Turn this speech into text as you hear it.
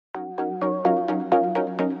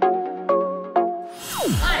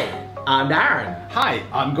Hi, I'm Darren. Hi,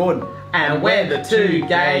 I'm Gordon. And we're the two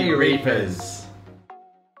Gay Reefers.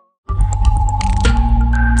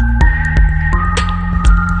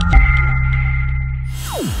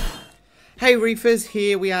 Hey Reefers,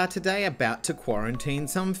 here we are today about to quarantine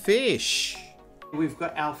some fish. We've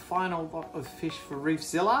got our final lot of fish for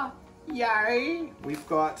Reefzilla. Yay! We've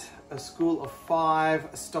got a school of 5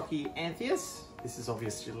 stocky anthias. This is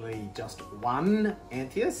obviously just one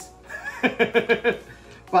anthias.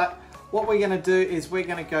 But what we're going to do is we're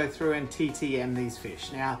going to go through and TTM these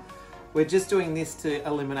fish. Now, we're just doing this to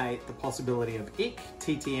eliminate the possibility of ick.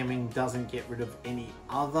 TTMing doesn't get rid of any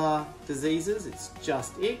other diseases, it's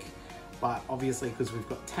just ick. But obviously, because we've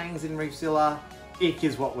got tangs in Reefzilla, ick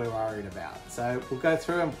is what we're worried about. So we'll go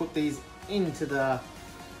through and put these into the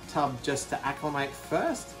tub just to acclimate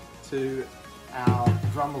first to our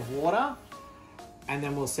drum of water, and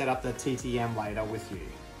then we'll set up the TTM later with you.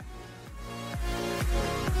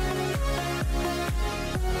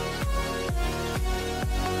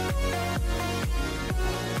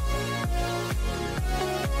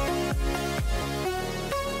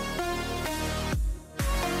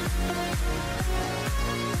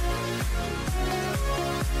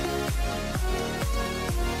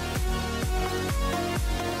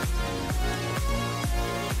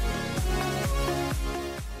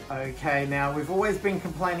 Okay, now we've always been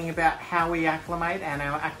complaining about how we acclimate and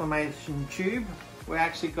our acclimation tube. We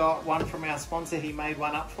actually got one from our sponsor. He made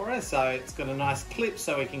one up for us, so it's got a nice clip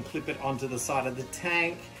so we can clip it onto the side of the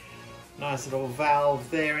tank. Nice little valve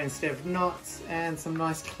there instead of knots, and some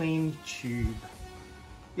nice clean tube.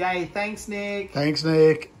 Yay, thanks Nick. Thanks,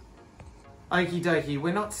 Nick. Okie dokie,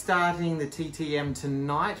 we're not starting the TTM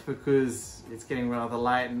tonight because it's getting rather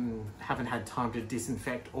late and haven't had time to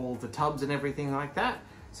disinfect all the tubs and everything like that.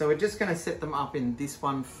 So we're just going to set them up in this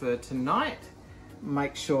one for tonight.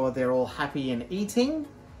 Make sure they're all happy and eating.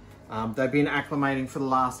 They've been acclimating for the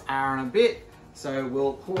last hour and a bit. So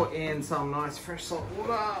we'll pour in some nice fresh salt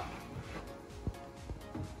water.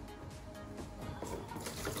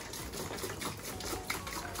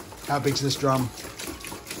 How big's this drum?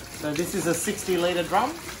 So this is a 60-litre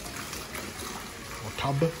drum. Or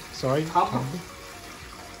tub, sorry. Tub.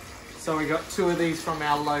 So we got 2 of these from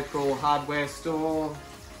our local hardware store.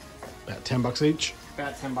 About $10 each.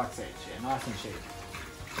 About $10 each, yeah, nice and cheap.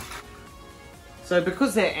 So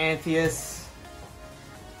because they're anthias,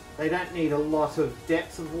 they don't need a lot of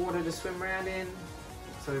depth of water to swim around in.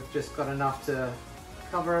 So we've just got enough to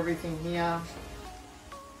cover everything here.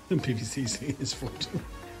 The PVC is floating.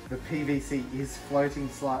 The PVC is floating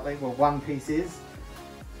slightly, well one piece is.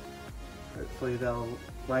 Hopefully they'll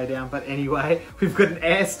lay down, but anyway, we've got an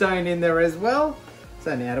air stone in there as well.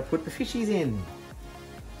 So now to put the fishies in.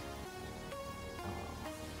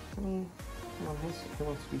 Come on, who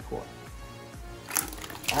wants to be caught?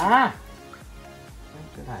 Ah!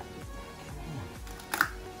 Don't do that.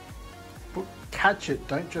 But catch it,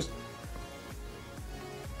 don't just...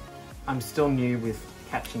 I'm still new with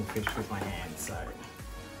catching fish with my hands, so...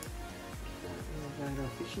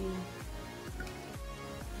 Fishy.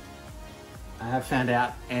 I have found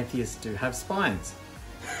out anthias do have spines.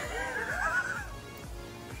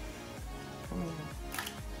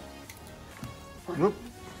 Whoop.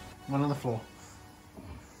 One on the floor.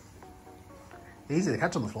 Easy to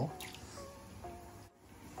catch on the floor.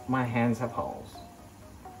 My hands have holes.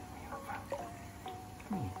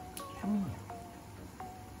 Come here. Come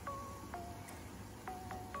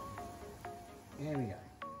here. There we go.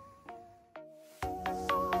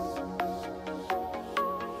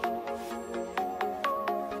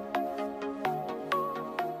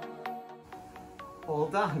 All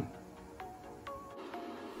done.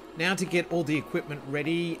 Now to get all the equipment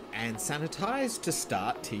ready and sanitized to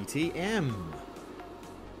start TTM.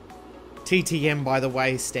 TTM, by the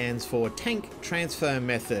way, stands for Tank Transfer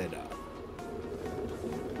Method.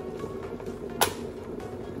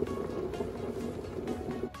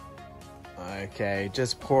 Okay,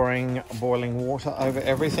 just pouring boiling water over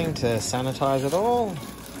everything to sanitize it all.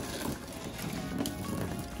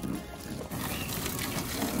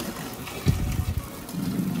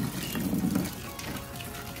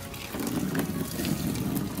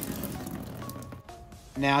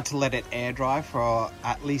 Now to let it air dry for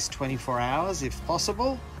at least 24 hours if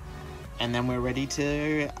possible, and then we're ready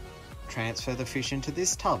to transfer the fish into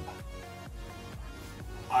this tub.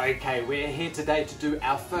 Okay, we're here today to do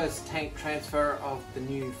our first tank transfer of the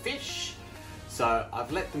new fish. So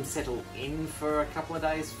I've let them settle in for a couple of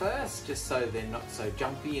days first, just so they're not so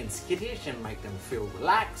jumpy and skittish, and make them feel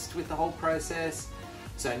relaxed with the whole process.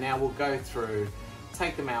 So now we'll go through,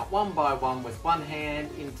 take them out one by one with one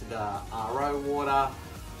hand into the RO water,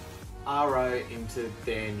 RO into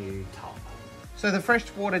their new tub. So the fresh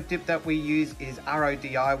water dip that we use is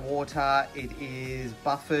RODI water. It is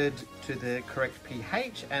buffered to the correct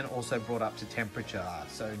pH and also brought up to temperature,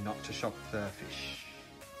 so not to shock the fish.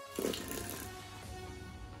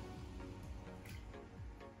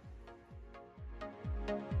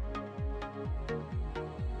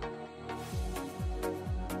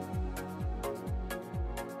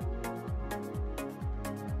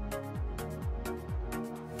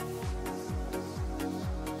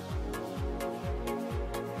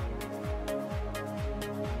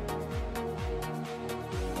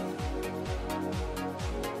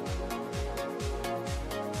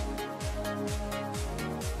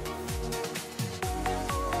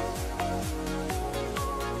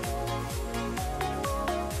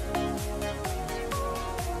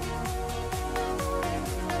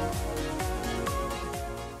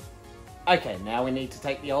 Okay, now we need to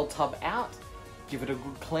take the old tub out, give it a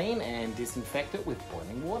good clean and disinfect it with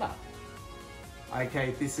boiling water.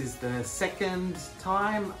 Okay, this is the second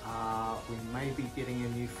time. We may be getting a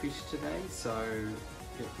new fish today, so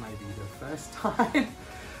it may be the first time.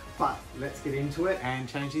 But let's get into it and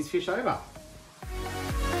change these fish over.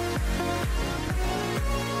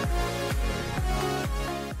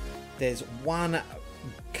 There's one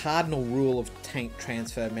cardinal rule of tank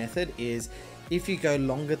transfer method is if you go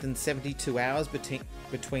longer than 72 hours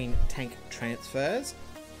between tank transfers,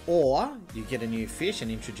 or you get a new fish and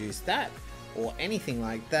introduce that, or anything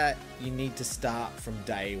like that, you need to start from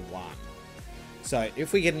day one. So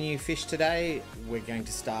if we get a new fish today, we're going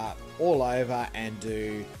to start all over and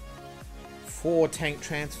do 4 tank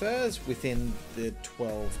transfers within the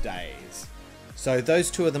 12 days. So those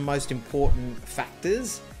two are the most important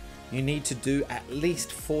factors. You need to do at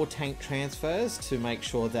least 4 tank transfers to make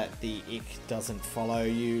sure that the ick doesn't follow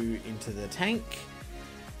you into the tank,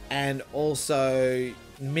 and also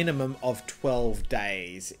minimum of 12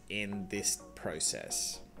 days in this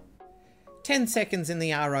process. 10 seconds in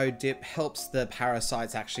the RO dip helps the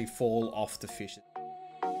parasites actually fall off the fish.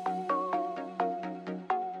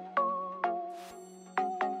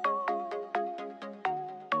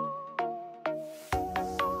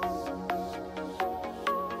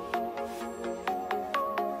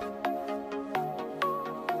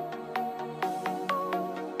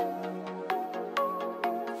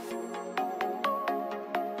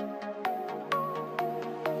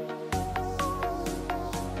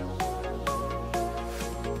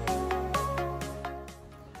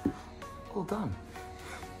 All done.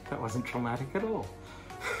 That wasn't traumatic at all.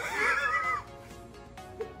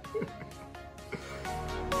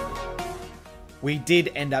 We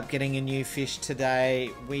did end up getting a new fish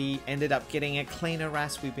today. We ended up getting a cleaner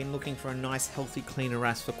wrasse. We've been looking for a nice healthy cleaner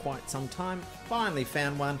wrasse for quite some time. Finally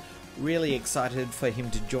found one. Really excited for him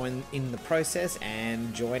to join in the process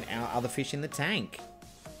and join our other fish in the tank.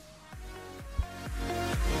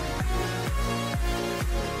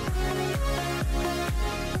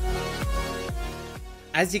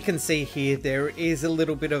 As you can see here, there is a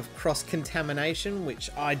little bit of cross-contamination, which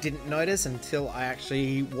I didn't notice until I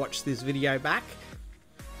actually watched this video back.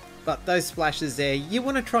 But those splashes there, you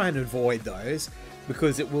want to try and avoid those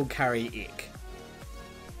because it will carry ick.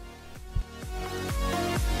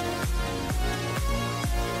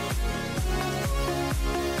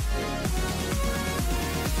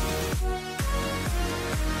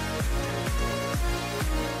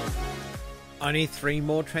 Only 3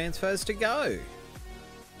 more transfers to go.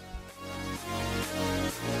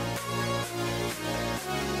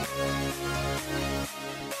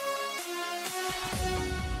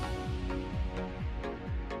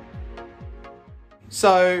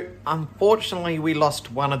 So unfortunately we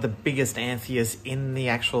lost one of the biggest anthias in the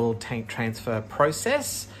actual tank transfer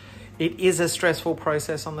process. It is a stressful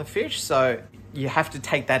process on the fish, so you have to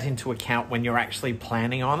take that into account when you're actually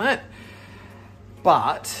planning on it.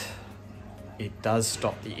 But it does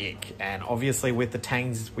stop the ick, and obviously with the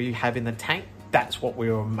tangs we have in the tank, that's what we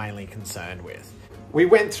were mainly concerned with. We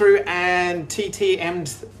went through and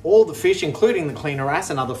TTM'd all the fish, including the cleaner wrasse,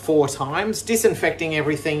 another 4 times, disinfecting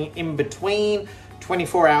everything in between,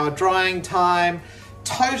 24-hour drying time.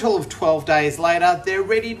 Total of 12 days later, they're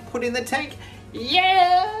ready to put in the tank.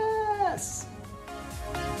 Yes!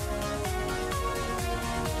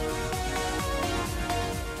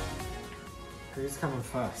 Who's coming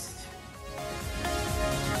first?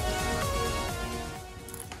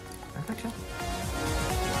 I gotcha.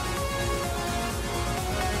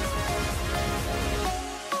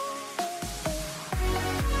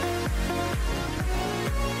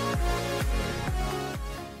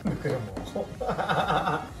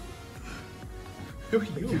 Who are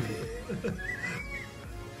you?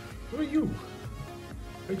 Who are you?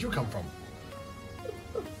 Where'd you come from?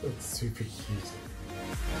 It's super cute.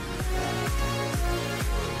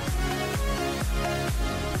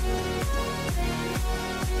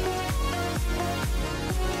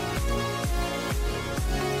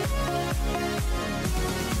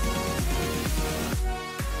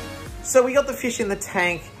 So we got the fish in the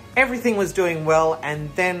tank, everything was doing well, and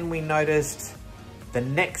then we noticed the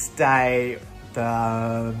next day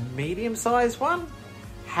the medium-sized one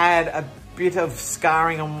had a bit of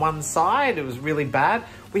scarring on one side. It was really bad.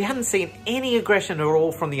 We hadn't seen any aggression at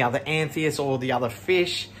all from the other anthias or the other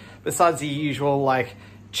fish, besides the usual like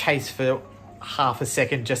chase for half a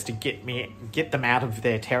second just to get them out of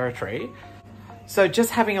their territory. So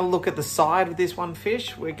just having a look at the side of this one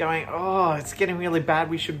fish, we're going, oh, it's getting really bad.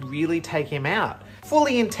 We should really take him out.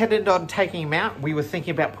 Fully intended on taking him out. We were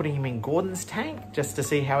thinking about putting him in Gordon's tank just to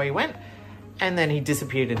see how he went. And then he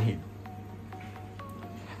disappeared and hid.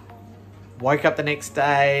 Woke up the next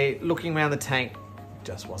day, looking around the tank,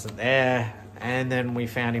 just wasn't there. And then we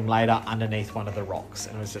found him later underneath one of the rocks.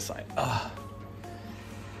 And it was just like, oh.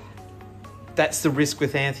 That's the risk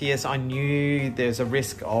with anthias. I knew there's a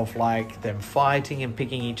risk of like them fighting and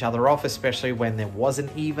picking each other off, especially when there was an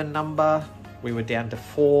even number. We were down to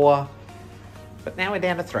 4, but now we're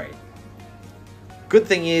down to 3. Good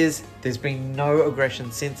thing is there's been no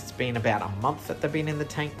aggression since. It's been about a month that they've been in the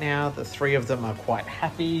tank now. The 3 of them are quite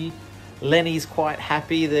happy. Lenny's quite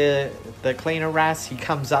happy, the cleaner wrasse. He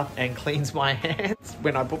comes up and cleans my hands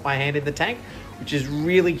when I put my hand in the tank, which is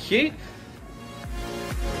really cute.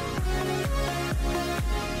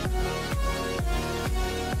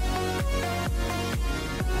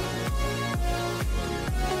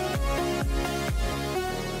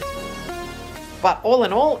 But all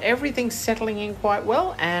in all, everything's settling in quite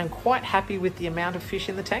well and quite happy with the amount of fish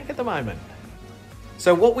in the tank at the moment.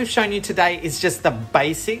 So what we've shown you today is just the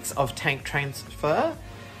basics of tank transfer.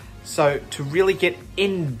 So to really get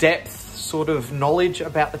in-depth sort of knowledge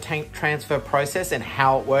about the tank transfer process and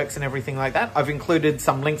how it works and everything like that, I've included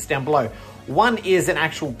some links down below. One is an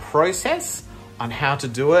actual process on how to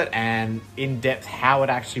do it and in-depth how it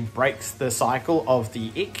actually breaks the cycle of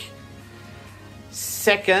the ick.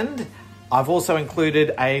 Second, I've also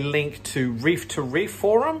included a link to Reef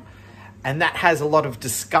forum, and that has a lot of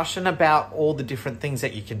discussion about all the different things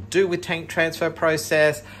that you can do with tank transfer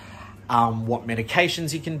process, what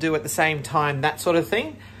medications you can do at the same time, that sort of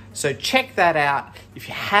thing. So check that out. If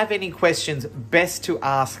you have any questions, best to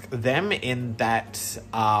ask them in that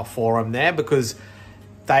forum there, because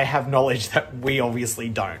they have knowledge that we obviously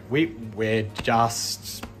don't. We're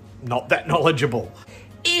just not that knowledgeable.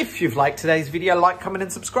 If you've liked today's video, like, comment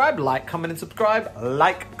and subscribe, like, comment and subscribe,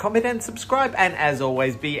 like, comment and subscribe, and as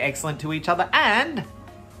always, be excellent to each other and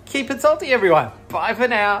keep it salty, everyone. Bye for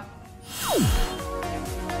now.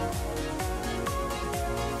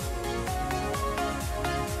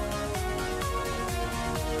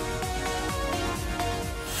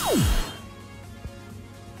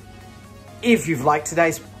 If you've liked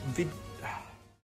today's video,